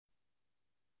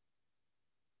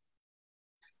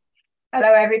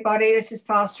Hello, everybody. This is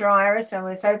Pastor Iris, and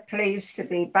we're so pleased to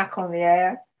be back on the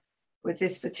air with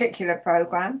this particular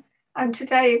program. And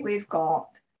today we've got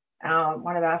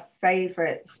one of our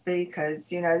favorite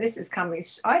speakers. You know, this is coming,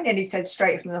 I nearly said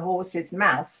straight from the horse's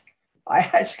mouth. I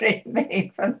actually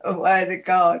mean from the Word of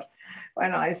God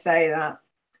when I say that.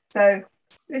 So,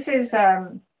 this is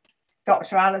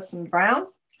Dr. Alison Brown.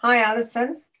 Hi,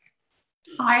 Alison.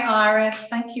 Hi, Iris.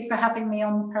 Thank you for having me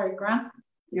on the program.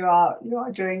 You are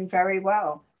doing very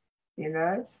well, you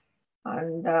know.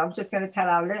 And I'm just going to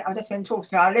I'm just going to talk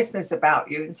to our listeners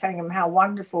about you and telling them how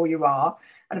wonderful you are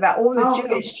and about all the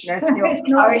Jewishness you're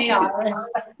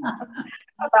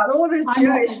about all the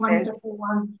Jewishness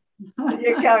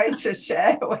you're going to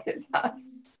share with us.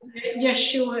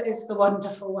 Yeshua is the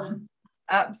wonderful one.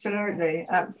 Absolutely,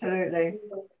 absolutely.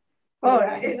 Well,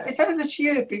 it's over to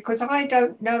you because I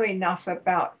know enough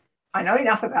about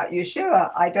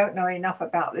Yeshua. I don't know enough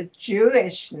about the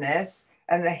Jewishness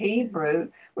and the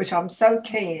Hebrew, which I'm so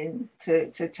keen to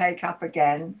take up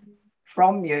again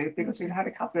from you because we've had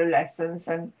a couple of lessons.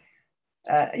 And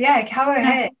go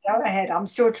ahead. I'm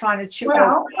still trying to chew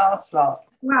over the last lot.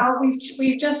 Well,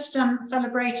 we've just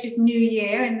celebrated New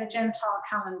Year in the Gentile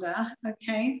calendar,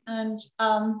 okay? And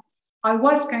I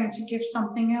was going to give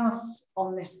something else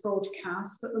on this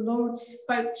broadcast, but the Lord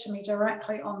spoke to me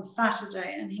directly on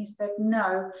Saturday and he said,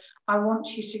 no, I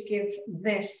want you to give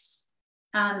this.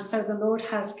 And so the Lord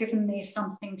has given me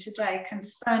something today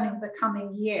concerning the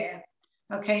coming year,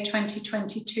 okay,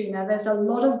 2022. Now, there's a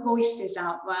lot of voices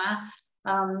out there.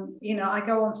 I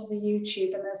go onto the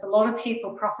YouTube and there's a lot of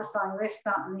people prophesying this,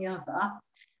 that, and the other.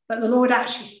 But the Lord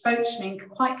actually spoke to me and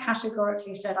quite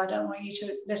categorically said, I don't want you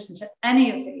to listen to any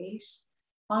of these.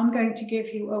 I'm going to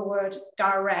give you a word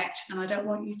direct, and I don't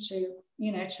want you to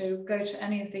go to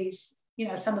any of these.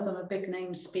 Some of them are big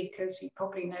name speakers. You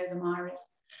probably know them, Iris.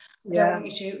 I don't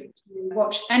want you to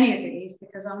watch any of these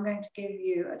because I'm going to give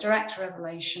you a direct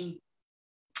revelation,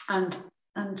 and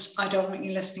I don't want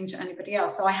you listening to anybody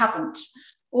else. So I haven't.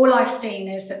 All I've seen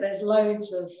is that there's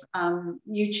loads of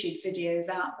YouTube videos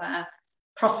out there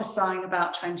prophesying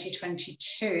about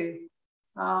 2022,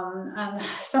 and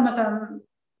some of them,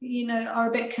 are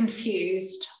a bit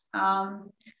confused.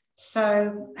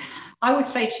 So I would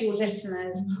say to your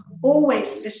listeners,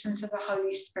 always listen to the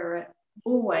Holy Spirit,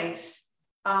 always.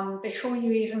 Before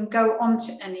you even go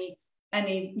onto any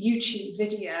YouTube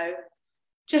video,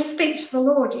 just speak to the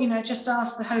Lord, just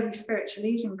ask the Holy Spirit to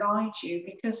lead and guide you,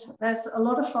 because there's a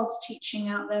lot of false teaching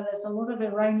out there. There's a lot of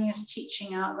erroneous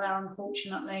teaching out there,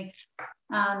 unfortunately.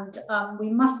 And we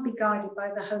must be guided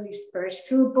by the Holy Spirit. If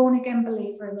you're a born-again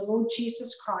believer in the Lord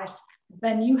Jesus Christ,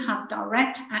 then you have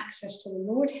direct access to the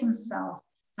Lord himself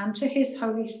and to his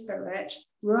Holy Spirit,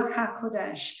 Ruach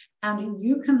HaKodesh, and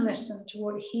you can listen to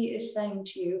what he is saying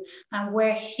to you and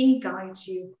where he guides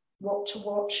you, what to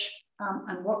watch,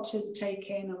 and what to take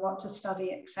in and what to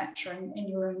study, etc., in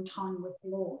your own time with the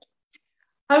Lord.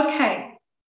 Okay,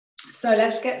 so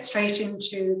let's get straight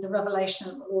into the revelation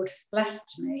that the Lord has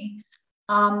blessed me.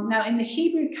 Now, in the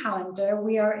Hebrew calendar,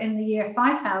 we are in the year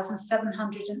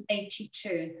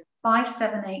 5782,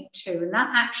 5782, and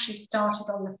that actually started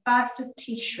on the 1st of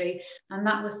Tishri, and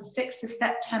that was the 6th of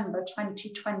September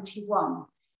 2021.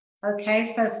 Okay,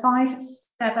 so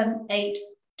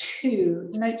 5782.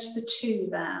 Note the 2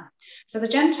 there. So the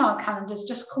Gentile calendar is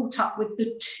just caught up with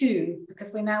the 2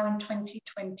 because we're now in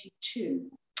 2022.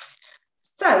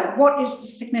 So what is the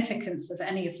significance of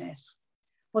any of this?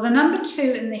 Well, the number 2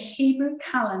 in the Hebrew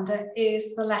calendar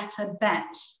is the letter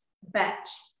Bet,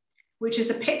 which is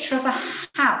a picture of a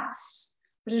house,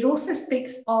 but it also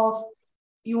speaks of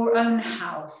your own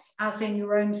house, as in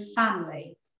your own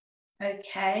family.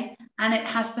 Okay, and it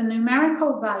has the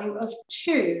numerical value of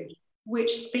 2,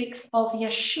 which speaks of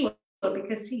Yeshua,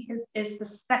 because he is the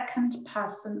second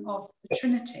person of the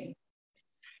Trinity.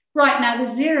 Right, now the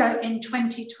 0 in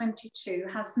 2022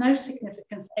 has no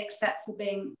significance except for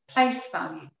being place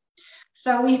value.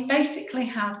 So we basically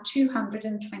have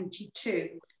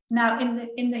 222. Now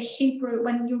in the Hebrew,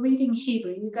 when you're reading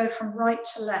Hebrew, you go from right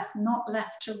to left, not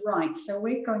left to right. So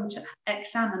we're going to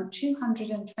examine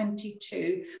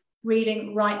 222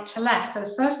 reading right to left. So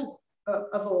first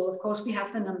of all, of course, we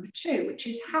have the number 2, which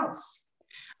is house.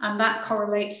 And that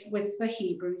correlates with the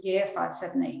Hebrew year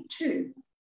 5782.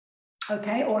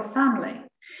 Okay, or family.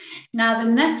 Now, the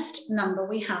next number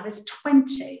we have is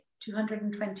 20,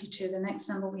 222. The next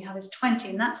number we have is 20,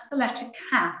 and that's the letter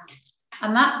Kaf.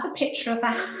 And that's the picture of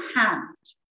a hand,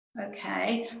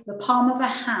 okay, the palm of a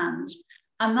hand.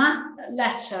 And that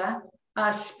letter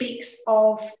speaks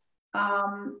of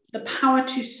the power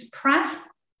to suppress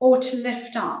or to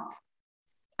lift up.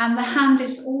 And the hand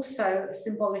is also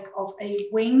symbolic of a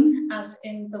wing, as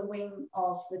in the wing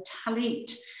of the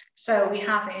talit. So we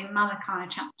have it in Malachi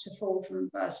chapter 4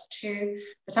 from verse 2.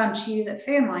 But unto you that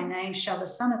fear my name shall the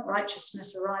Son of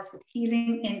Righteousness arise with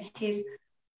healing in his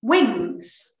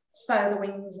wings. So the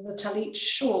wings of the talit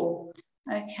shawl.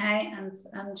 Okay,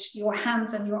 and your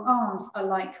hands and your arms are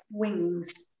like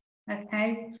wings.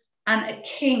 Okay, and a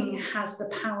king has the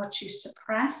power to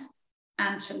suppress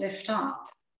and to lift up.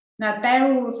 Now,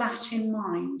 bear all of that in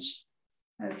mind.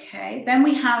 Okay, then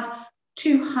we have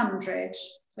 200.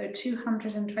 So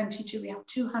 222, we have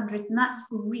 200, and that's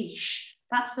Rish.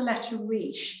 That's the letter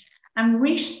Rish. And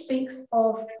Rish speaks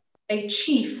of a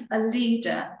chief, a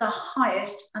leader, the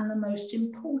highest and the most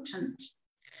important.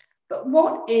 But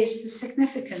what is the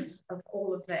significance of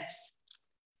all of this?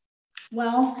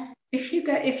 Well, if you've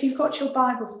got your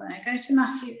Bibles there, go to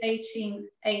Matthew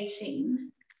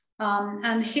 18:18.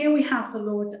 And here we have the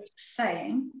Lord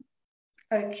saying,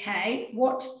 okay,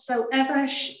 whatsoever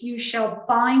you shall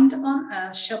bind on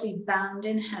earth shall be bound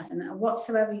in heaven, and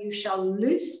whatsoever you shall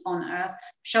loose on earth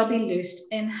shall be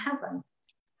loosed in heaven.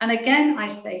 And again, I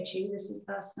say to you, this is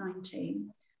verse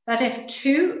 19, that if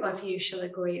two of you shall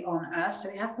agree on earth,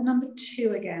 so we have the number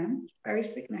 2 again, very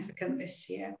significant this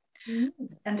year.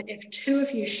 And if 2 of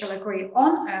you shall agree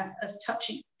on earth as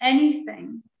touching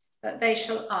anything that they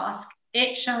shall ask,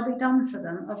 it shall be done for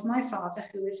them of my Father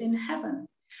who is in heaven.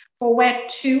 For where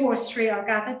 2 or 3 are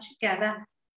gathered together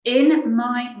in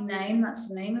my name, that's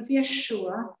the name of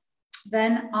Yeshua,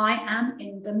 then I am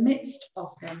in the midst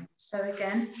of them. So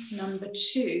again, number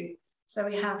 2. So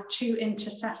we have 2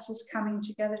 intercessors coming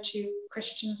together, 2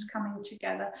 Christians coming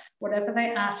together. Whatever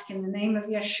they ask in the name of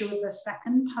Yeshua, the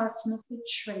second person of the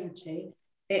Trinity,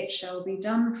 it shall be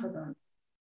done for them.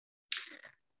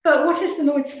 But what is the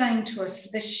Lord saying to us for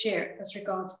this year as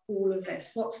regards all of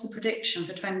this? What's the prediction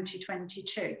for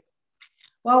 2022?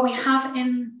 Well, we have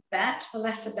in Bet, the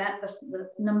letter Bet, the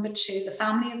number 2, the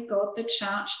family of God, the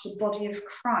church, the body of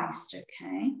Christ,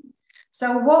 okay?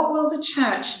 So what will the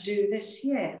church do this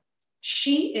year?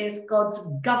 She is God's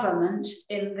government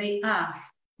in the earth.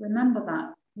 Remember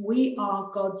that. We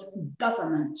are God's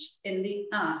government in the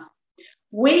earth.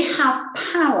 We have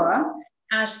power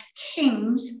as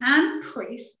kings and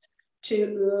priests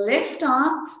to lift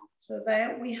up, so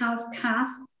there we have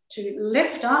Kath, to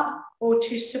lift up or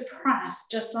to suppress,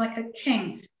 just like a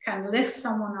king can lift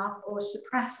someone up or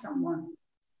suppress someone.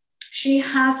 She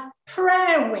has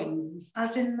prayer wings,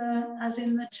 as in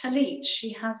the talit.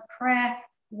 She has prayer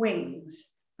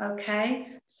wings. Okay,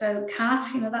 so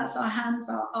Kath, that's our hands,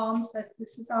 our arms,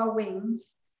 this is our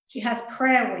wings. She has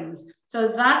prayer wings. So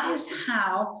that is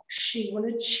how she will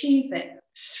achieve it,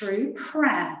 through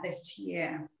prayer this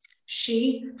year.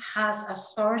 She has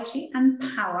authority and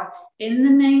power in the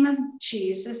name of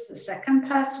Jesus, the second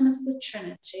person of the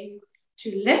Trinity,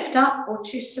 to lift up or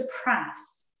to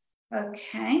suppress.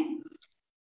 Okay.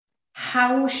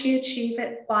 How will she achieve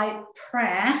it? By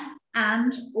prayer.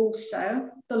 And also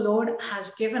the Lord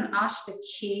has given us the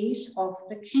keys of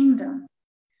the kingdom.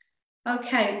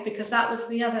 Okay, because that was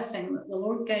the other thing that the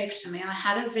Lord gave to me. I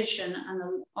had a vision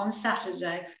on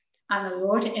Saturday, and the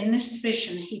Lord, in this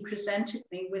vision, he presented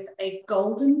me with a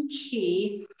golden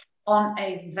key on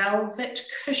a velvet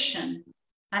cushion.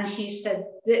 And he said,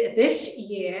 this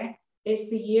year is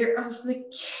the year of the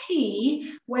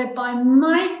key, whereby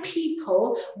my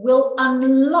people will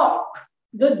unlock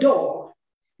the door,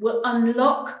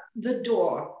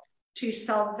 to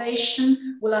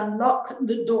salvation, will unlock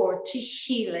the door to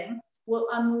healing, will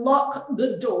unlock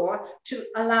the door to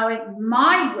allowing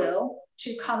my will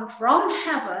to come from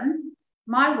heaven,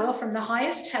 my will from the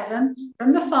highest heaven, from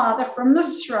the Father, from the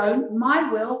throne, my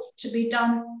will to be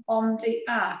done on the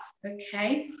earth.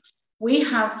 Okay, we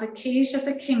have the keys of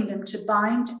the kingdom to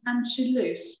bind and to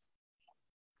loose,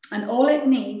 and all it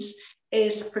needs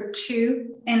is for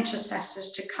 2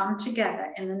 intercessors to come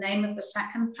together in the name of the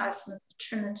second person of the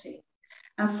Trinity.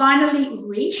 And finally,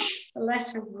 Rish, the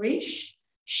letter Rish,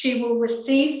 she will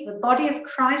receive the body of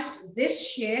Christ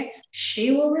this year.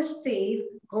 She will receive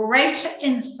greater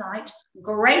insight,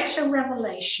 greater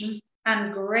revelation,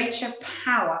 and greater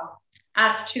power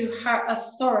as to her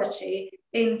authority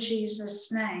in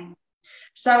Jesus' name.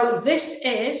 So this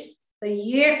is the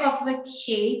year of the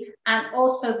key, and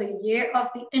also the year of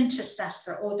the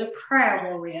intercessor or the prayer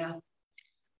warrior.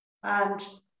 And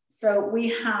so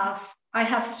I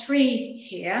have 3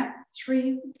 here,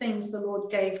 3 things the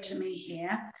Lord gave to me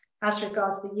here as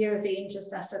regards the year of the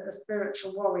intercessor, the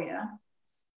spiritual warrior.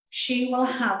 She will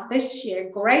have this year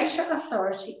greater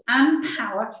authority and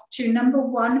power to, number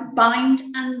 1, bind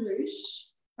and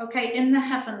loose. Okay, in the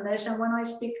heavenlies, and when I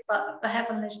speak about the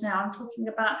heavenlies now, I'm talking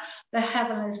about the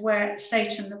heavenlies where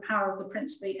Satan, the power of the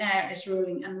prince of the air, is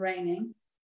ruling and reigning.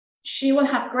 She will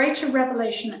have greater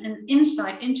revelation and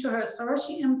insight into her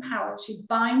authority and power to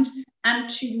bind and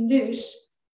to loose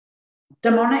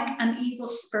demonic and evil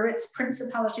spirits,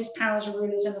 principalities, powers,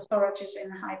 rulers, and authorities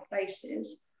in high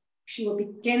places. She will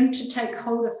begin to take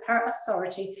hold of her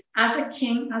authority as a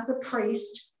king, as a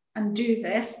priest, and do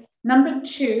this. Number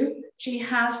 2, she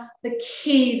has the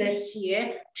key this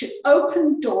year to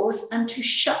open doors and to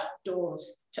shut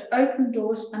doors, to open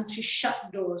doors and to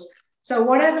shut doors. So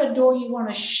whatever door you want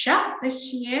to shut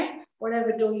this year,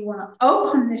 whatever door you want to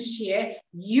open this year,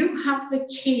 you have the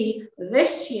key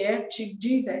this year to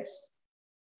do this.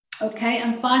 Okay,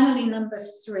 and finally, number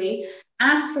 3,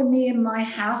 as for me and my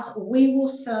house, we will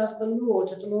serve the Lord.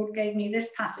 The Lord gave me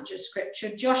this passage of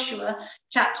scripture, Joshua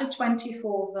chapter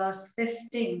 24, verse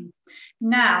 15.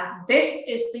 Now, this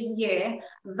is the year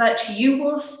that you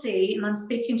will see, and I'm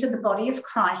speaking to the body of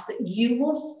Christ, that you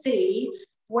will see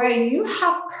where you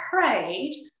have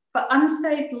prayed for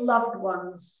unsaved loved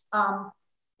ones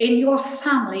in your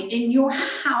family, in your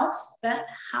house, that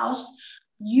house,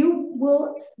 you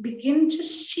will begin to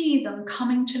see them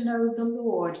coming to know the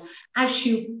Lord as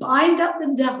you bind up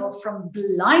the devil from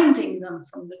blinding them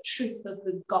from the truth of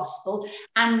the gospel,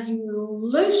 and you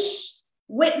loose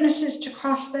witnesses to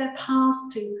cross their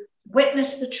paths, to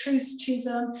witness the truth to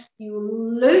them. You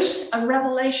loose a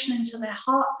revelation into their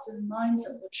hearts and minds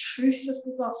of the truth of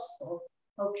the gospel.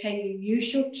 Okay, you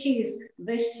use your keys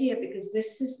this year, because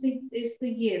this is the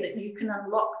year that you can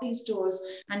unlock these doors,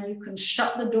 and you can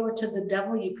shut the door to the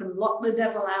devil, you can lock the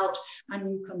devil out,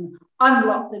 and you can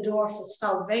unlock the door for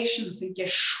salvation, for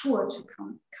Yeshua to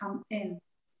come in.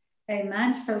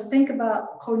 Amen. So think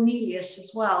about Cornelius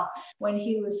as well, when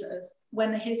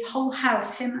his whole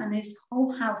house, him and his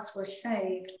whole house were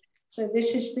saved. So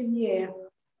this is the year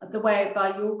the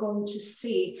whereby you're going to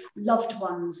see loved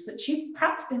ones that you've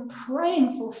perhaps been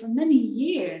praying for many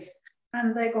years,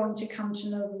 and they're going to come to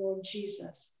know the Lord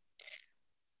Jesus.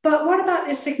 But what about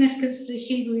the significance of the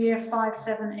Hebrew year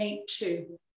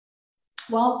 5782?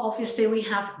 Well, obviously we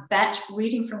have Bet,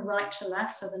 reading from right to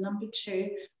left, so the number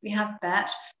 2, we have Bet,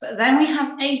 but then we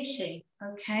have 80,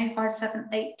 okay,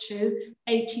 5782,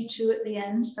 82 at the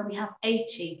end, so we have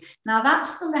 80. Now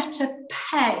that's the letter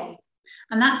Pei.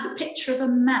 And that's a picture of a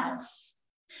mouse.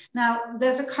 Now,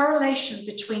 there's a correlation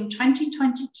between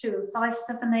 2022 and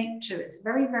 5782. It's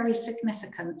very, very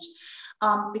significant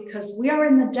because we are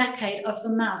in the decade of the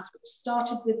mouse, which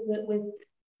started with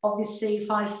obviously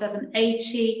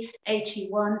 5780,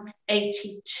 81,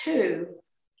 82.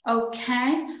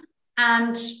 Okay,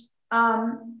 and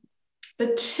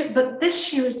but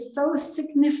this year is so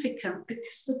significant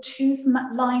because the twos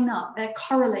line up. They're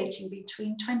correlating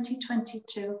between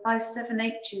 2022 and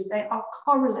 5782. They are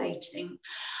correlating.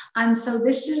 And so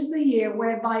this is the year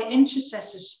whereby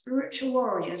intercessors, spiritual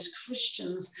warriors,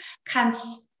 Christians can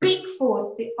speak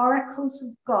forth the oracles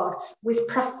of God with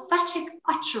prophetic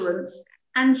utterance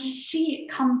and see it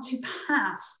come to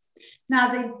pass. Now,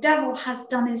 the devil has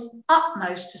done his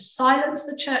utmost to silence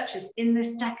the churches in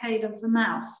this decade of the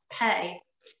mouse, Pei,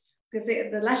 because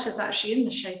the letter's actually in the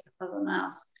shape of a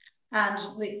mouse. And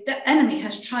the enemy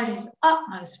has tried his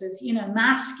utmost with,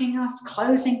 masking us,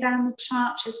 closing down the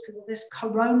churches because of this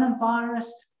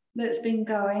coronavirus that's been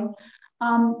going.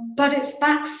 But it's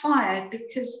backfired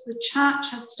because the church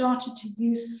has started to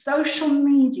use social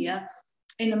media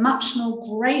in a much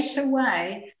more greater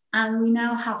way. And we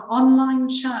now have online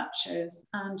churches,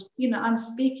 and I'm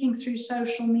speaking through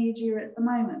social media at the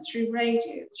moment, through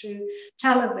radio, through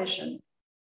television.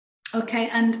 Okay,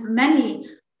 and many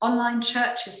online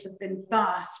churches have been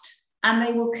birthed, and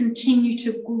they will continue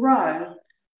to grow.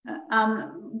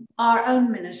 Our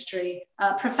own ministry,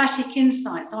 Prophetic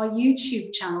Insights, our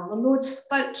YouTube channel. The Lord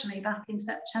spoke to me back in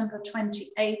September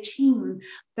 2018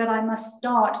 that I must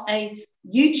start a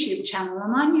YouTube channel,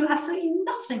 and I knew absolutely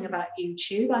nothing about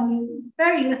YouTube. I knew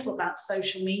very little about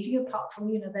social media, apart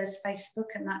from, there's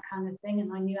Facebook and that kind of thing,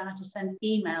 and I knew how to send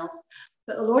emails.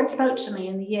 But the Lord spoke to me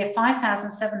in the year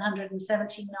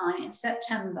 5779 in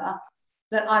September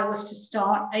that I was to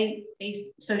start a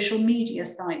social media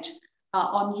site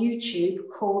on YouTube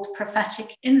called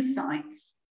Prophetic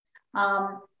Insights.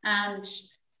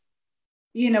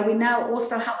 We now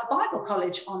also have a Bible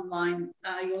college online.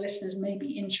 Your listeners may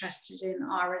be interested in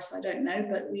Iris, I don't know,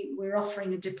 but we're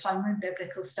offering a diploma in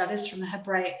biblical studies from the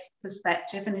Hebraic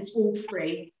perspective, and it's all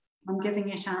free. I'm giving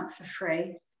it out for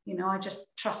free. I just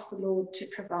trust the Lord to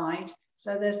provide.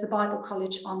 So there's the Bible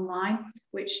College online,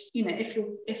 which,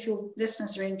 if your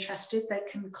listeners are interested, they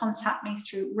can contact me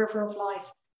through River of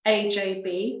Life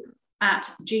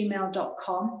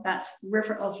riveroflife@gmail.com. That's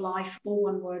River of Life, all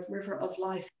one word, River of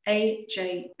Life,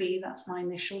 AJB, that's my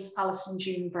initials, Alison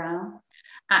June Brown,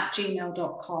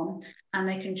 @gmail.com. And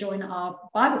they can join our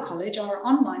Bible college, our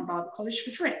online Bible college,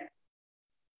 for free.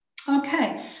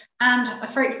 Okay, and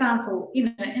for example,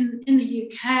 in the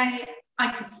UK,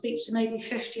 I could speak to maybe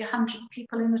 50, 100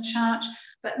 people in the church,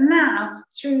 but now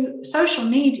through social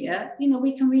media,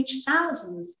 we can reach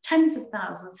thousands, tens of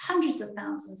thousands, hundreds of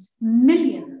thousands,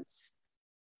 millions.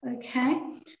 Okay,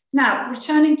 now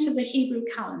returning to the Hebrew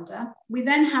calendar, we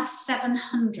then have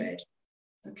 700.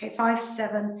 Okay,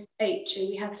 5782,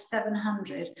 we have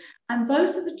 700. And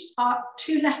those are the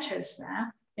two letters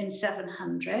there in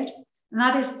 700, and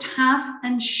that is Tav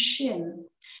and Shin.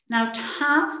 Now,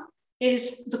 Tav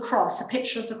is the cross, a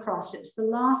picture of the cross. It's the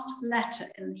last letter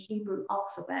in the Hebrew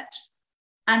alphabet.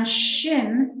 And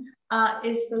Shin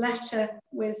is the letter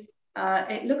with,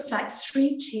 it looks like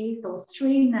 3 teeth or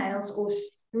 3 nails or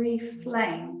 3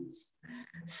 flames.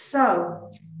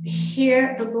 So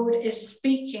here the Lord is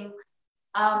speaking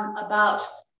about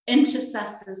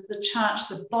intercessors, the church,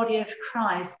 the body of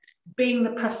Christ, being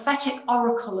the prophetic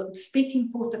oracle, speaking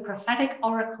forth the prophetic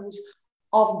oracles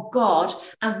of God.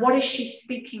 And what is she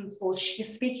speaking forth?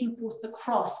 She's speaking forth the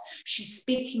cross. She's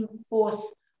speaking forth,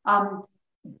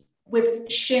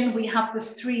 with Shin, we have the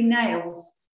 3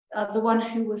 nails. The one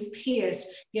who was pierced,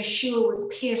 Yeshua was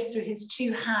pierced through his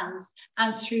 2 hands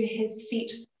and through his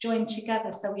feet joined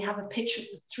together. So we have a picture of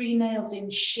the 3 nails in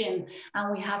Shin,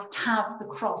 and we have Tav, the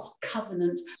cross,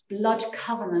 covenant, blood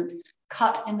covenant,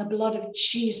 cut in the blood of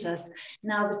Jesus.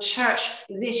 Now the church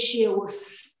this year will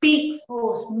speak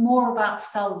forth more about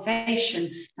salvation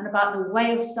and about the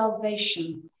way of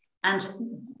salvation. And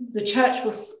the church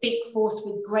will speak forth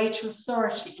with greater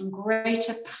authority and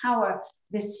greater power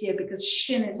this year, because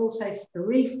Shin is also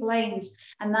 3 flames,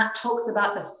 and that talks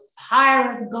about the fire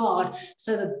of God.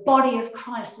 So the body of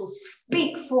Christ will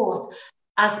speak forth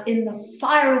as in the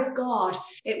fire of God.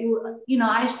 It will,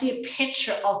 I see a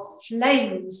picture of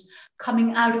flames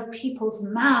coming out of people's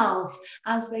mouths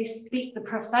as they speak the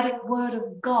prophetic word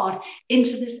of God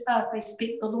into this earth. They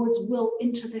speak the Lord's will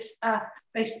into this earth.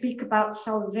 They speak about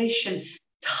salvation.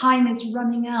 Time is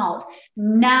running out.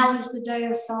 Now is the day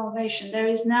of salvation. There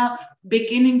is now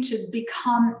beginning to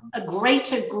become a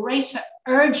greater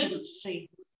urgency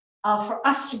for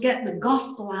us to get the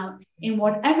gospel out in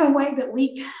whatever way that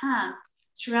we can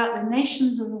throughout the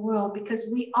nations of the world, because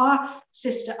we are,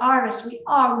 Sister Iris, we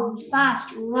are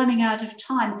fast running out of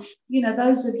time.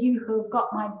 Those of you who have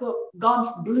got my book,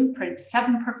 God's Blueprint,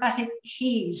 7 Prophetic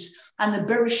Keys, and the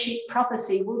Bereshit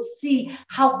prophecy, will see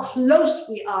how close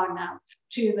we are now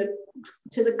to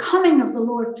the coming of the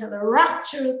Lord, to the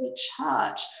rapture of the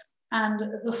church and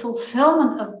the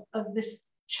fulfillment of this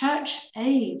church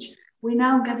age. We're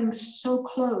now getting so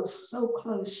close, so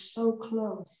close, so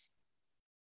close.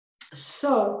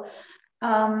 So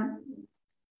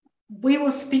we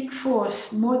will speak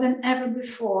forth more than ever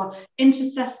before.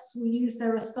 Intercessors will use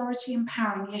their authority and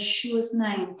power in Yeshua's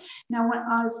name. Now, when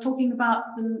I was talking about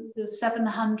the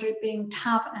 700 being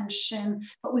Tav and Shin,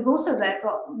 but we've also there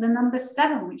got the number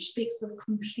 7, which speaks of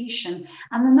completion.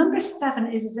 And the number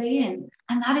 7 is Zayin,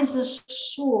 and that is a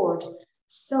sword.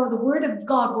 So the word of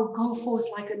God will go forth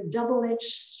like a double-edged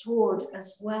sword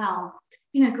as well.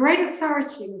 Great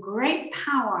authority and great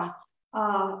power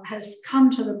has come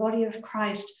to the body of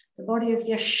Christ, the body of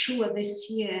Yeshua this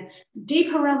year.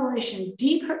 Deeper revelation,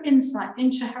 deeper insight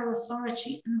into her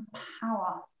authority and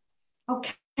power.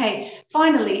 Okay,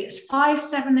 finally, it's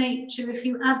 5782. If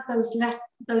you add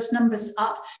those numbers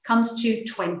up, comes to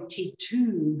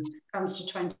 22. Comes to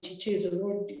 22. The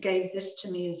Lord gave this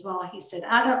to me as well. He said,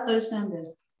 add up those numbers.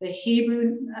 The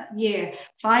Hebrew year,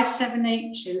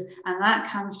 5782, and that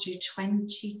comes to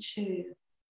 22.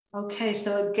 Okay,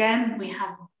 so again, we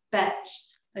have Bet.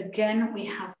 Again, we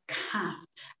have Kaf.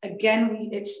 Again,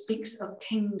 it speaks of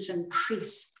kings and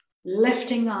priests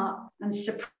lifting up and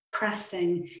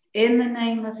suppressing in the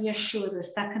name of Yeshua, the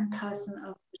second person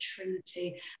of the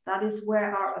Trinity. That is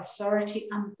where our authority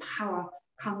and power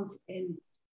comes in.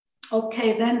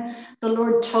 Okay, then the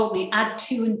Lord told me, add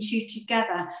 2 and 2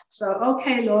 together. So,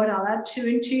 okay, Lord, I'll add 2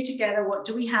 and 2 together. What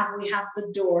do we have? We have the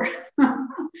door.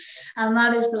 And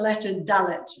that is the letter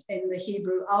Dalet in the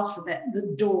Hebrew alphabet,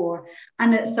 the door.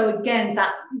 And so again,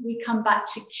 that we come back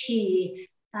to key.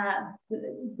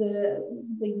 The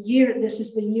year, this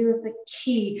is the year of the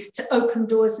key to open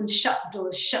doors and shut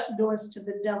doors to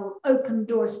the devil, open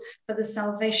doors for the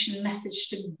salvation message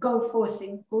to go forth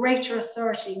in greater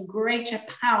authority, greater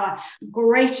power,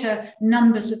 greater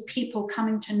numbers of people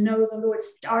coming to know the Lord,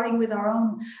 starting with our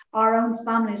own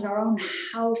families, our own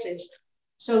houses.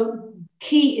 So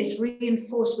key is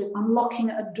reinforced with unlocking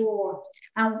a door.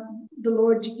 And the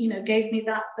Lord, gave me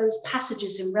those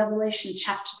passages in Revelation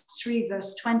chapter 3,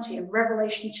 verse 20, and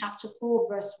Revelation chapter 4,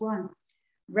 verse 1.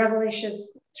 Revelation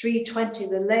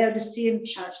 3:20, the Laodicean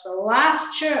church, the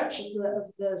last church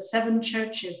of the seven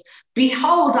churches.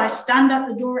 Behold, I stand at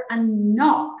the door and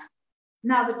knock.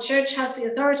 Now the church has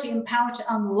the authority and power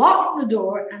to unlock the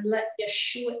door and let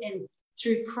Yeshua in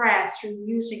through prayer, through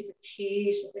using the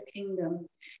keys of the kingdom.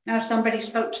 Now somebody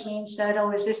spoke to me and said,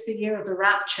 oh, is this the year of the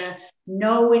rapture?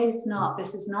 No, it is not.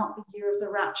 This is not the year of the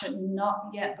rapture. Not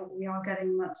yet, but we are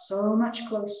getting so much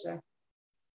closer.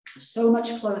 So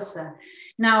much closer.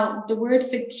 Now, the word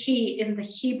for key in the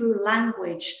Hebrew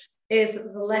language are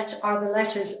the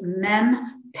letters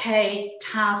mem, pe,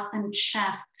 tav, and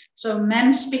chaf. So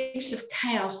mem speaks of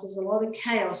chaos. There's a lot of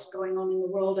chaos going on in the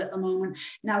world at the moment.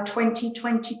 Now,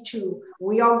 2022,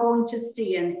 we are going to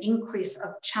see an increase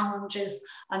of challenges,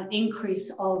 an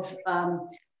increase of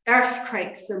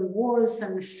earthquakes and wars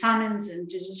and famines and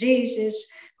diseases.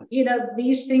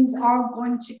 These things are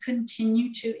going to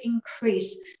continue to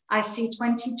increase. I see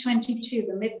 2022,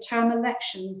 the midterm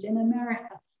elections in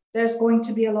America. There's going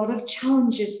to be a lot of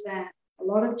challenges there, a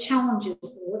lot of challenges.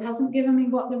 The Lord hasn't given me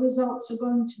what the results are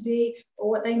going to be or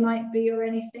what they might be or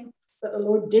anything. But the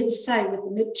Lord did say with the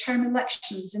midterm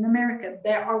elections in America,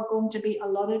 there are going to be a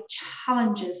lot of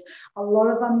challenges, a lot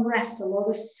of unrest, a lot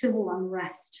of civil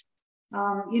unrest.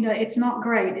 It's not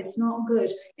great. It's not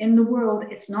good. In the world,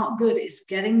 it's not good. It's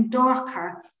getting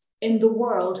darker in the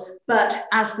world. But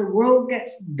as the world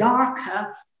gets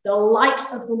darker, the light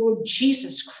of the Lord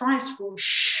Jesus Christ will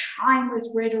shine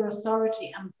with greater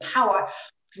authority and power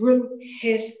through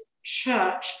his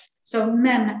church. So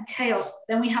mem, chaos.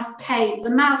 Then we have pe, the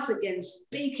mouth again,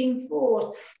 speaking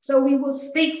forth. So we will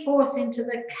speak forth into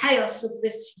the chaos of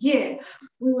this year.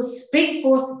 We will speak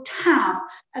forth tav,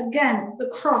 again, the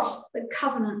cross, the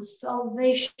covenant,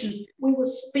 salvation. We will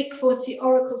speak forth the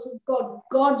oracles of God.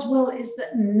 God's will is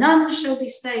that none shall be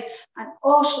saved and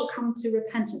all shall come to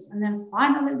repentance. And then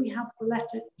finally we have the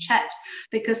letter chet,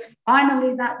 because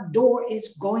finally that door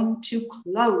is going to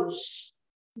close.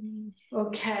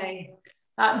 Okay.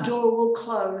 That door will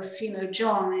close.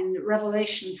 John in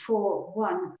Revelation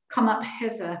 4:1, come up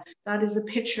hither. That is a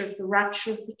picture of the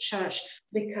rapture of the church,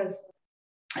 because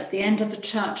at the end of the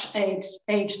church age,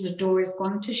 the door is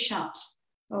going to shut.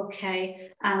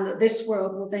 Okay, and this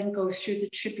world will then go through the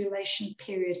tribulation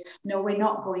period. No, we're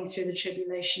not going through the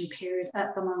tribulation period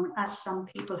at the moment, as some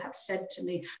people have said to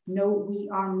me. No, we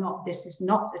are not. This is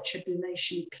not the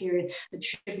tribulation period. The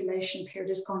tribulation period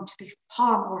is going to be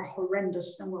far more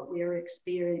horrendous than what we are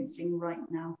experiencing right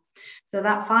now. So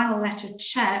that final letter,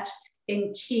 chet,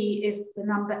 in key is the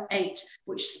number 8,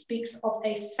 which speaks of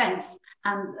a fence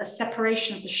and a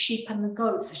separation of the sheep and the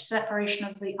goats, a separation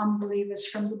of the unbelievers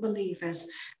from the believers.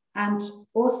 And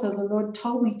also the Lord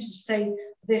told me to say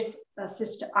this,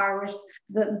 Sister Iris,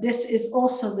 that this is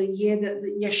also the year that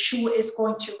Yeshua is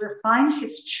going to refine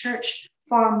his church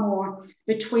far more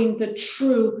between the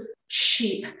true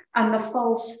sheep and the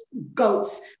false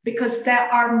goats, because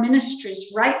there are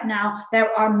ministries right now,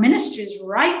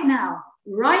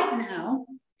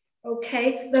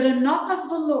 okay, that are not of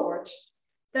the Lord,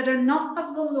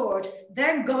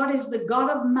 Their God is the God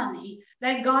of money.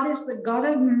 Their God is the God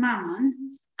of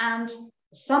mammon. And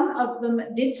some of them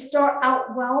did start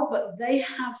out well, but they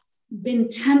have been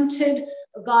tempted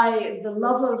by the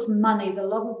love of money. The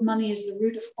love of money is the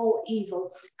root of all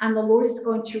evil. And the Lord is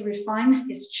going to refine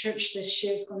his church this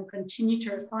year. He's going to continue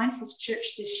to refine his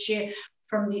church this year,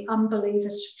 from the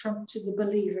unbelievers to the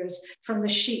believers, from the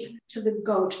sheep to the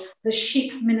goat, the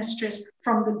sheep ministries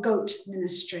from the goat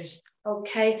ministries.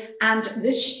 Okay, and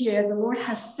this year the Lord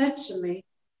has said to me,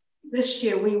 this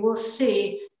year we will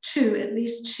see at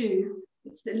least two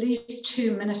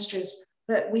ministries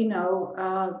that we know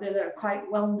that are quite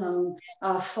well known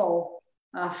fall,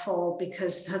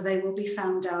 because they will be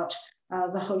found out.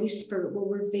 The Holy Spirit will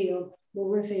reveal,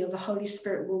 the Holy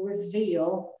Spirit will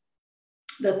reveal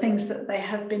the things that they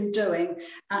have been doing,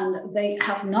 and they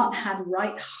have not had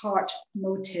right heart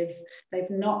motives.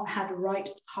 They've not had right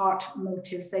heart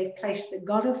motives. They've placed the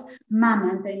God of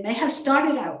mammon. They may have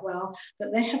started out well,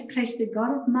 but they have placed the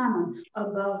God of mammon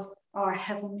above our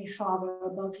Heavenly Father,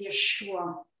 above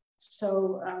Yeshua.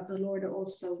 So the Lord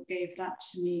also gave that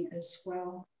to me as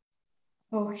well.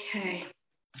 Okay,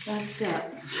 that's it.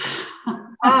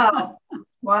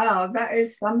 Wow, that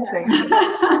is something.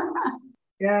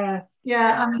 Yeah.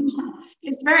 Yeah, I mean,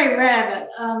 it's very rare that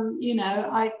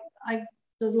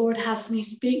the Lord has me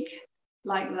speak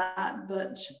like that,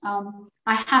 but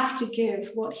I have to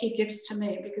give what he gives to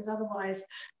me, because otherwise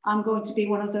I'm going to be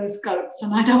one of those goats,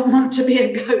 and I don't want to be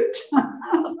a goat.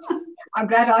 I'm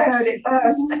glad I heard it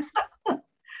first.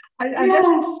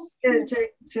 Yes.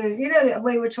 Just to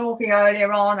we were talking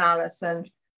earlier on, Alison,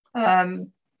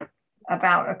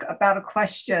 about a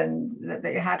question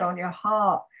that you had on your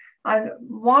heart. And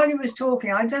while you was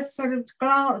talking, I just sort of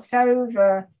glanced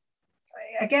over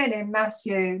again in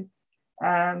Matthew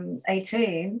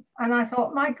 18, and I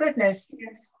thought, my goodness,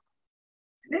 yes,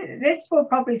 this will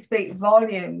probably speak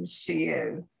volumes to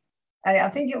you. And I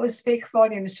think it will speak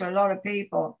volumes to a lot of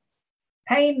people.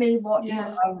 Pay me what you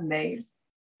owe me.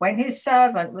 When his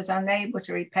servant was unable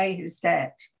to repay his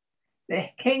debt, the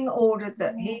king ordered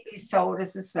that he be sold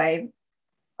as a slave,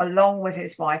 along with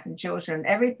his wife and children,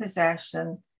 every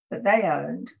possession that they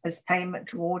owned as payment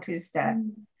toward his debt.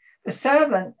 The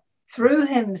servant threw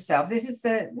himself, this is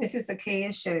the key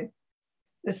issue.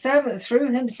 The servant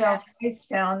threw himself face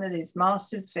down at his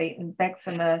master's feet and begged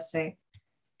for mercy.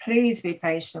 Please be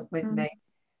patient with me.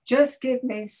 Just give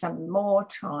me some more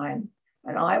time,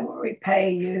 and I will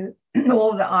repay you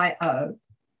all that I owe.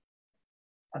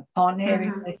 Upon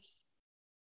hearing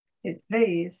his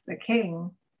pleas, the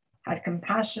king had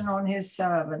compassion on his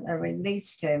servant and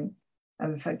released him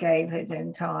and forgave his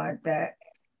entire debt.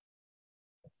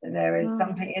 There is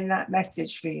something in that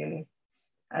message for you.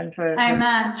 And for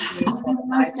Amen.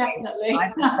 Most definitely.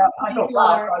 I thought,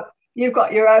 wow, God, you've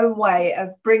got your own way of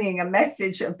bringing a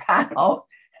message about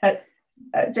at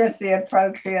just the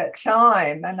appropriate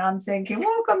time. And I'm thinking,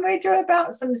 what can we do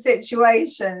about some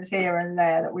situations here and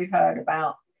there that we've heard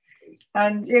about?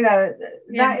 And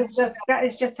that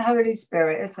is just the Holy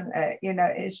Spirit, isn't it?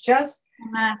 It's just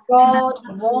God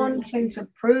wanting to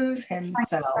prove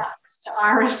himself.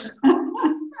 Iris.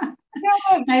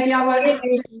 Maybe I won't have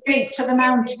to speak to the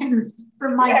mountains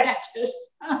from my debtors.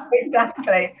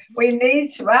 Exactly. We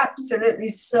need to absolutely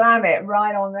slam it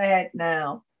right on the head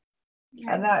now.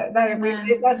 And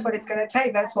that's what it's going to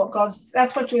take. That's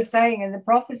what you're saying in the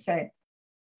prophecy.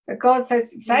 But God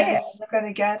says, say it, you're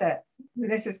going to get it.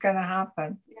 This is going to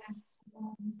happen. Yes.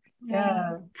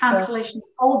 Yeah. Cancellation of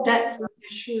all debts and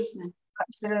issues, isn't it?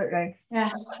 Absolutely.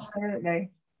 Yes.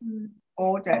 Absolutely.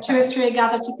 All debts. 2 or 3 are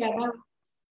gathered together.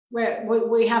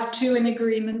 We have 2 in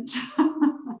agreement.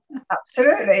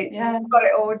 Absolutely. Yes. We've got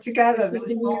it all together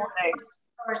this morning.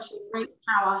 Authority, great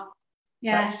power.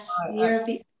 Yes. The year of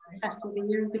the intercessor, the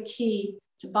year of the key,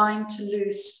 to bind, to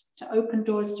loose, to open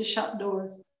doors, to shut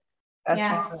doors. That's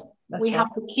right. We have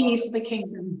the keys of the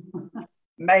kingdom.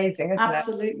 Amazing, isn't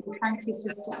Absolutely. it? Absolutely. Thank you,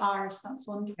 Sister Iris. That's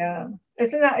wonderful. Yeah.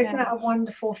 Isn't that a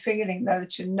wonderful feeling, though,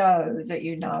 to know that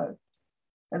you know?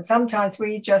 And sometimes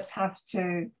we just have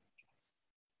to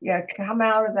come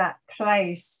out of that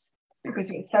place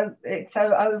because it's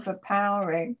so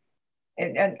overpowering.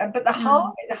 But the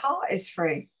heart is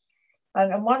free.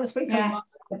 And once we come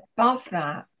above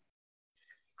that,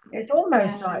 it's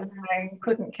almost like saying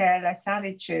couldn't care less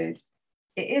attitude.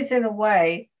 It is in a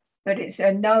way, but it's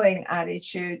a knowing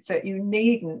attitude that you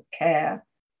needn't care,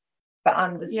 but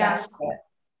understand it.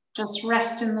 Just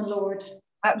rest in the Lord.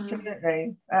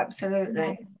 Absolutely,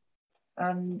 absolutely. Yes.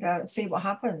 And see what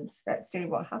happens. Let's see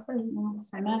what happens.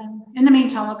 Yes, amen. In the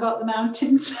meantime, I'll go up the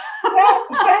mountains.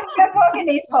 Go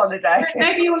need holiday.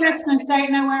 Maybe your listeners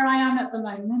don't know where I am at the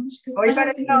moment, because I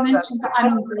don't think you mentioned that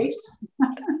I'm in Greece.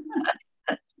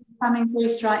 I'm in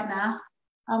Greece right now.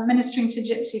 I'm ministering to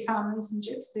Gypsy families and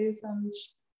Gypsies and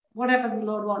whatever the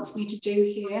Lord wants me to do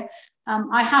here.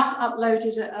 I have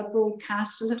uploaded a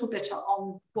broadcast, a little bit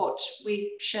on what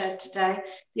we shared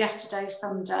yesterday,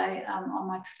 Sunday, on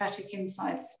my Prophetic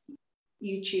Insights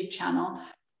YouTube channel.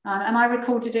 And I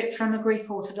recorded it from a Greek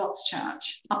Orthodox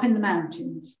church up in the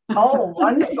mountains. Oh,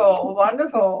 wonderful,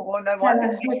 wonderful. Well, no wonder.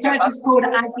 The church is called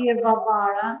Agia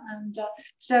Varvara. And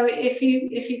so if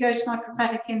you go to my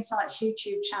Prophetic Insights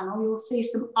YouTube channel, you'll see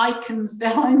some icons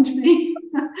behind me.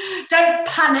 Don't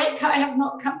panic. I have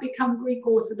not become Greek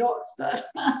Orthodox, but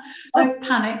don't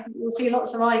panic. You'll see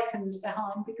lots of icons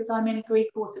behind because I'm in a Greek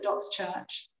Orthodox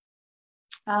church.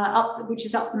 Which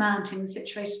is up the mountains,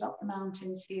 situated up the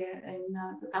mountains here in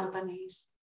the Peloponnese.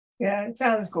 Yeah, it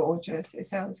sounds gorgeous. It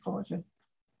sounds gorgeous.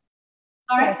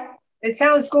 Sorry? Yeah, it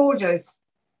sounds gorgeous.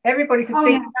 Everybody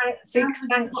could seek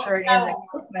sanctuary in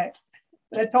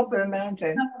the top of the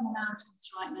mountain. Snow on the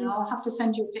mountains right now. I'll have to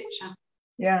send you a picture.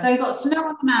 Yeah. So we've got snow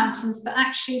on the mountains, but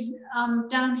actually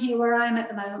down here where I am at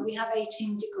the moment, we have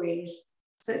 18 degrees,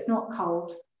 so it's not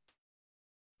cold.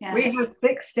 Yes. We had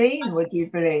 16, would you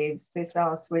believe, this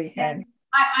last weekend?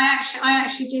 I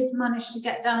actually did manage to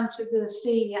get down to the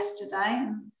sea yesterday,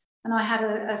 and and I had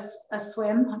a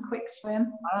swim, a quick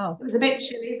swim. Wow. It was a bit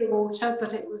chilly, the water,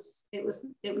 but it was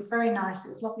very nice. It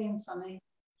was lovely and sunny.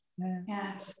 Yeah.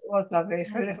 Yes. It was lovely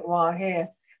for a little while here,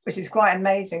 which is quite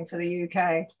amazing for the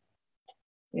UK.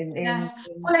 Yes.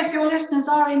 Well, if your listeners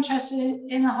are interested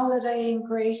in a holiday in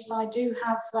Greece, I do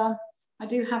have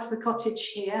the cottage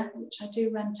here, which I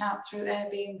do rent out through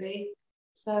Airbnb.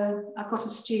 So I've got a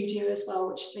studio as well,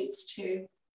 which sleeps two.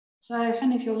 So if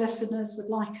any of your listeners would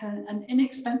like an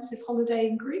inexpensive holiday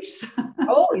in Greece.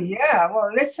 Oh, yeah. Well,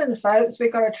 listen, folks,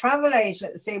 we've got a travel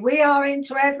agency. We are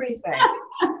into everything.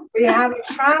 We have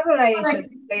a travel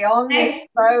agency on this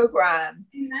program.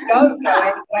 Don't go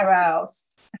anywhere else.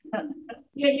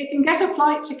 Yeah, you can get a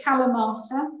flight to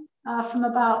Kalamata from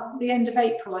about the end of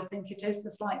April, I think it is,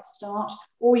 the flights start.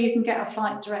 Or you can get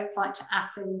a direct flight to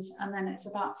Athens, and then it's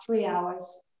about 3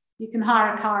 hours. You can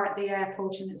hire a car at the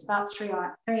airport, and it's about 3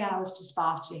 hours to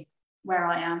Sparti, where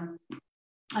I am.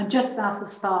 I'm just south of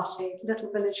Sparti, a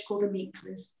little village called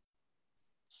Amiclis.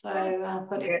 So,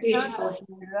 but it's beautiful.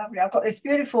 Lovely. I've got this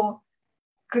beautiful,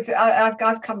 because I've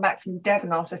come back from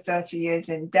Devon after 30 years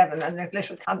in Devon, and the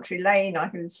little country lane I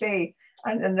can see,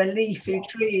 and the leafy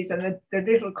trees and the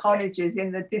little cottages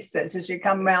in the distance as you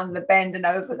come round the bend and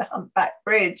over the humpback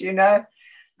bridge, you know,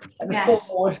 and the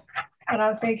ford. And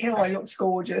I'm thinking, oh, it looks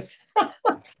gorgeous.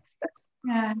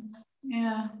 Yes,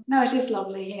 yeah. No, it is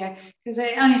lovely here, because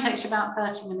it only takes you about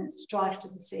 30 minutes to drive to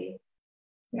the sea.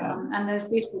 Yeah. And there's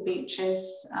beautiful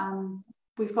beaches.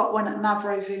 We've got one at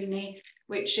Mavrovouni,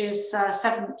 which is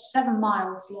 7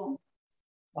 miles long.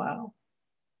 Wow.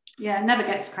 Yeah, it never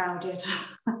gets crowded.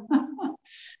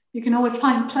 You can always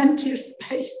find plenty of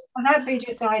space. Well, that'd be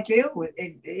just ideal with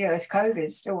it, you know, if COVID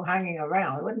is still hanging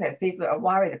around, wouldn't it? People are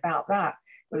worried about that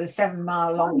with a 7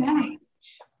 mile long beach.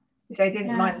 If they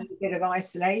didn't mind a bit of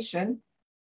isolation,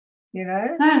 you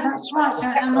know. No, that's right.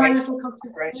 And my little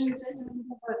cottage is in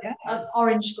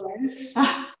Orange Grove. So.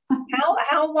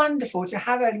 How wonderful to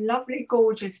have a lovely,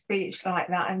 gorgeous beach like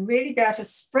that and really be able to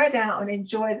spread out and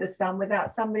enjoy the sun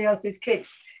without somebody else's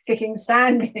kids kicking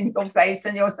sand in your face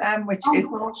and your sandwiches.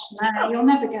 Oh gosh, no, you'll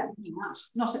never get that.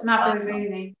 Not at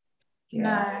Mavrovouni.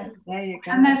 Yeah. No. There you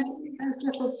go. And there's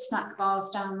little snack bars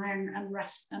down there and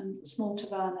rest and small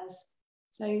tavernas.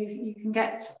 So you can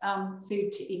get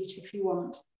food to eat if you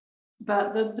want.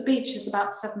 But the beach is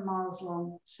about 7 miles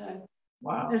long. So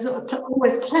there's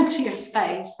always plenty of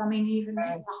space. I mean, even in the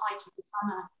height of the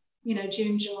summer, you know,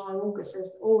 June, July, August,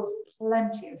 there's always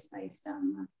plenty of space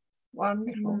down there.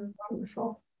 Wonderful,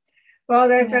 wonderful. Well,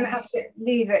 they're going to have to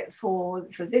leave it for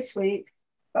this week,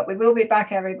 but we will be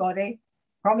back, everybody.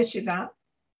 Promise you that,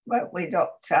 won't we,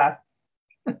 Doctor?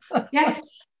 Yes,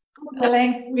 God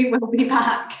willing, we will be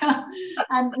back.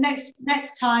 And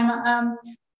next time,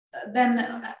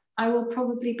 then I will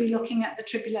probably be looking at the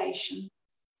tribulation.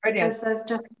 Brilliant. Because there's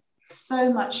just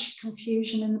so much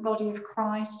confusion in the body of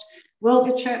Christ. Will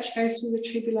the church go through the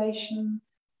tribulation,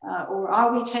 or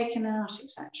are we taken out,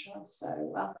 etc.?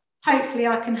 So hopefully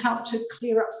I can help to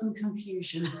clear up some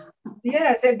confusion.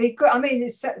 Yes, it'd be good. I mean,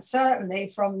 it's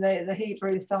certainly from the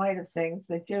Hebrew side of things,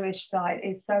 the Jewish side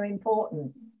is so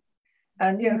important.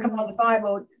 And, you know, come on, the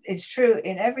Bible is true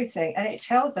in everything. And it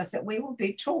tells us that we will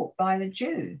be taught by the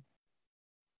Jew.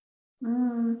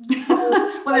 Well,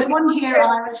 there's one here,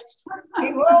 Iris.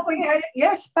 Well,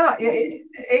 yes, but,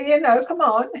 you know, come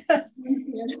on.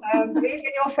 Believe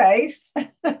in your faith.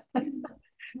 The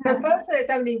person that's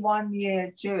only 1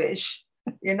 year Jewish,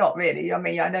 you're not really. I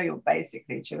mean, I know you're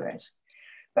basically Jewish,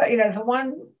 but you know, for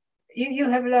one, you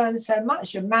have learned so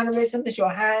much. Your mannerisms,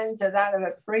 your hands are that of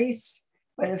a priest,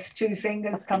 where the 2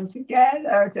 fingers come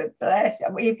together to bless.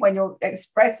 Even when you're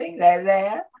expressing, they're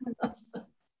there.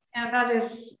 Yeah, that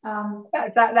is.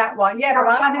 That one. Yeah,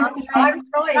 but I'm trying.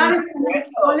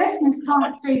 Your listeners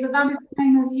can't see, but that is the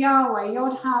name of Yahweh.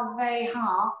 Yod Haveh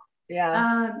Ha.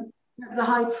 Yeah. The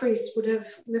high priest would have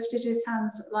lifted his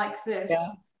hands like this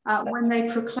when they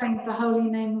proclaimed the holy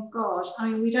name of God. I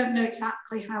mean, we don't know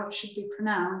exactly how it should be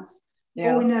pronounced.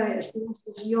 All we know is the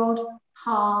letters Yod,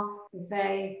 Ha,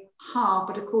 Ve, Ha.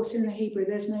 But of course, in the Hebrew,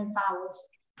 there's no vowels.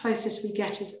 Closest we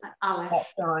get is Aleph.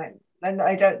 That's right. And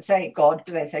they don't say God,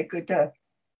 do they say good?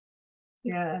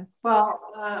 Yes. Well,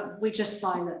 we just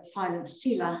silence.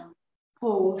 Sila,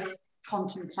 pause,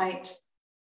 contemplate.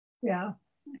 Yeah.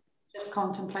 Just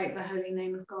contemplate the holy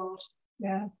name of God.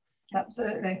 Yeah,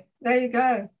 absolutely. There you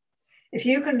go. If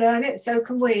you can learn it, so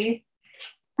can we.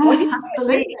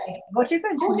 Absolutely. What are you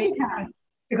going to need?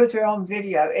 Because we're on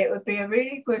video, it would be a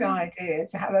really good idea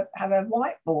to have a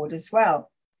whiteboard as well.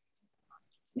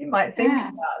 You might think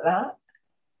about that.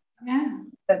 Yeah.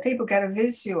 That people get a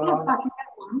visual. Yes, I can get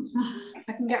one.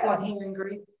 I can get one here in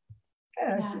Greece.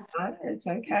 Yeah, it's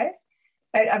okay.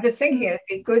 I was thinking it'd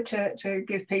be good to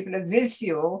give people a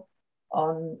visual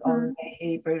on the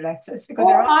Hebrew letters, because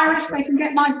Iris, they can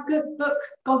get my good book,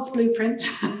 God's Blueprint.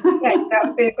 Yeah, that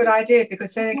would be a good idea,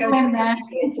 because then they go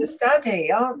to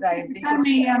study, aren't they? I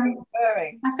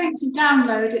think to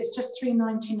download it's just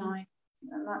 $3.99,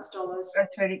 and that's dollars.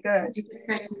 That's really good. You just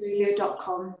go to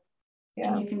lulu.com,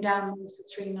 yeah, and you can download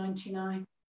for $3.99,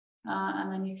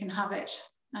 and then you can have it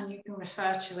and you can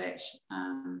refer to it.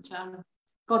 And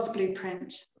God's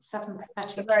Blueprint, 7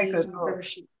 prophetic keys and river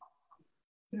sheep.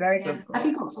 Very good. Have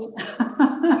you got it?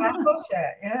 I've got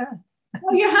it, yeah.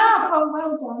 Oh, you have? Oh,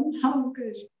 well done. Oh,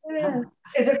 good. Yeah.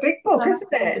 It's a big book,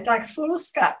 isn't it? It's like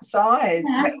foolscap size.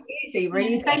 Yes. Easy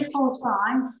reading. It's A4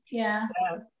 size, yeah.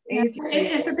 Easy.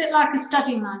 It's a bit like a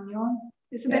study manual.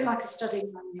 It's a bit like a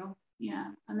study manual,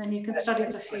 yeah. And then you can study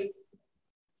the feast,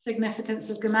 significance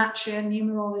of gematria,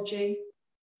 numerology.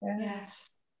 Yes.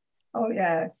 Oh,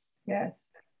 yes, yes.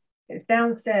 It's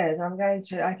downstairs. I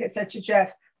said to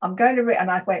Jeff, I'm going to read,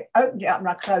 and I went, opened it up and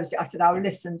I closed it. I said, I'll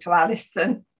listen to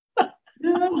Alison.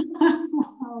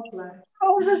 Oh, bless.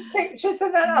 Oh, the pictures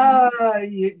of that.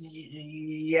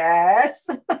 Yes.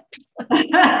 Gonna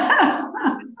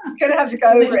have to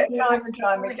go over it time and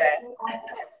time again.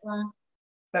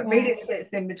 But reading the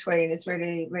bits in between is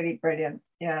really, really brilliant.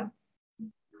 Yeah.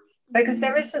 Because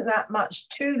there isn't that much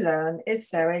to learn, is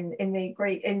there, in the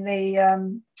Greek, in the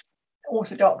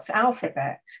Orthodox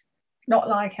alphabet? Not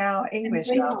like our English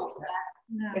alphabet.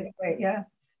 No.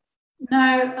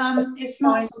 No, it's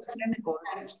not so simple.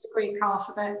 The Greek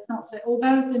alphabet. It's not so.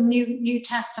 Although the New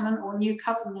Testament or New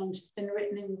Covenant has been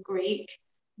written in Greek,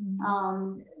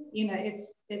 you know,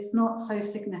 it's not so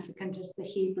significant as the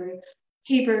Hebrew.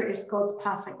 Hebrew is God's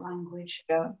perfect language.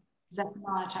 Yeah.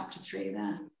 Zephaniah chapter 3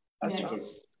 there. That's right.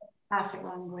 It's perfect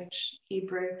language,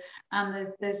 Hebrew, and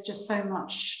there's just so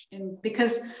much in,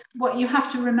 because what you have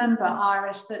to remember,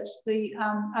 Iris, that the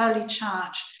early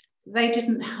church, they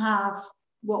didn't have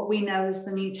what we know as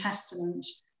the New Testament.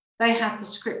 They had the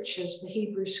scriptures, the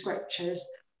Hebrew scriptures,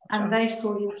 and they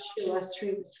saw Yeshua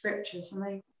through the scriptures, and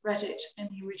they read it in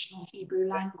the original Hebrew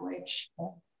language.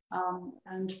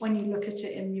 And when you look at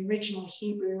it in the original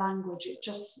Hebrew language,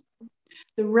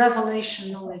 the revelation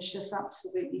knowledge just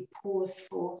absolutely pours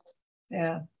forth.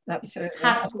 Yeah, absolutely.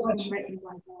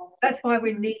 That's why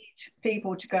we need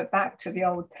people to go back to the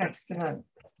Old Testament.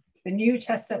 The New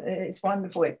Testament is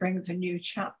wonderful. It brings a new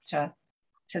chapter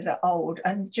to the Old,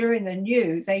 and during the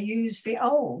New, they use the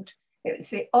Old. It was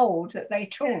the Old that they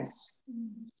taught.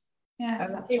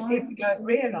 Yes, and people don't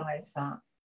realise that.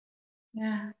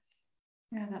 Yeah,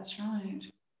 that's right.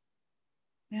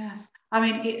 Yes, I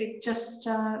mean, it just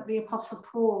the Apostle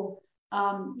Paul.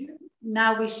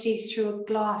 Now we see through a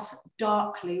glass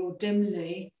darkly or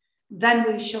dimly, then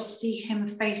we shall see him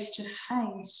face to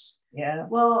face. Yeah.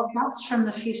 Well, that's from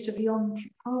the Feast of Yom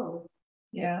Kippur.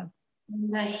 Yeah.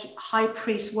 And the high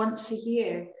priest once a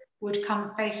year would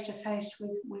come face to face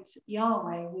with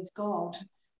Yahweh, with God.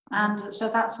 And so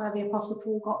that's where the Apostle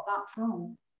Paul got that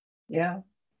from. Yeah,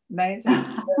 amazing.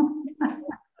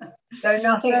 So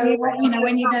nothing. So when you know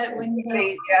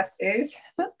Ecclesiastes.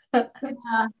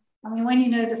 I mean, when you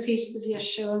know the Feast of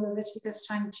Yeshua, Leviticus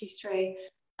 23,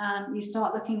 and you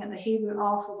start looking at the Hebrew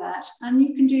alphabet, and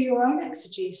you can do your own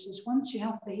exegesis. Once you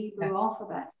have the Hebrew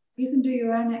alphabet, you can do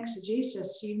your own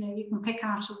exegesis. You can pick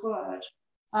out a word,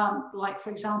 like, for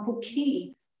example,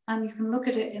 key, and you can look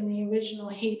at it in the original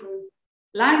Hebrew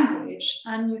language,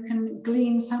 and you can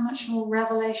glean so much more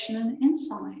revelation and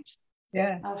insight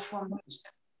from it.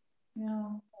 Yeah,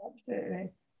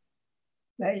 absolutely.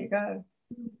 There you go.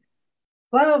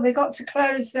 Well, we got to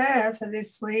close there for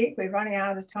this week. We're running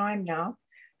out of time now.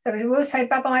 So we will say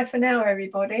bye-bye for now,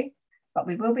 everybody. But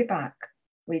we will be back.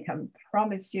 We can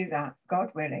promise you that.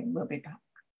 God willing, we'll be back.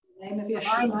 In the name of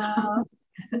Yeshua. Bye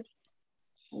now.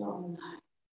 Shalom.